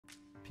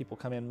people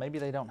come in, maybe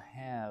they don't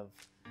have,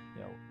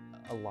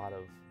 a lot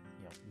of,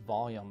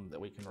 volume that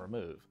we can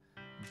remove,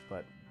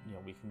 but,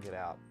 we can get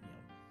out,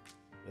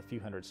 a few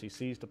hundred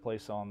cc's to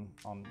place on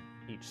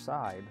each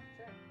side,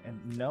 and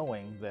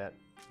knowing that,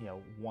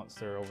 once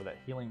they're over that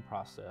healing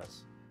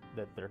process,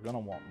 that they're going to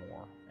want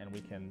more, and we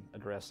can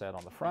address that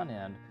on the front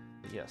end.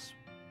 Yes,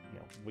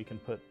 we can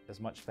put as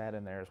much fat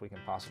in there as we can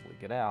possibly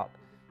get out,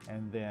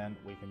 and then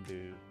we can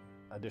do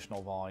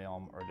additional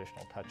volume or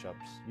additional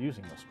touch-ups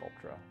using the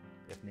Sculptra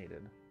if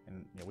needed.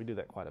 And we do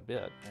that quite a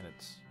bit, and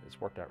it's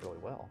worked out really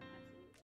well.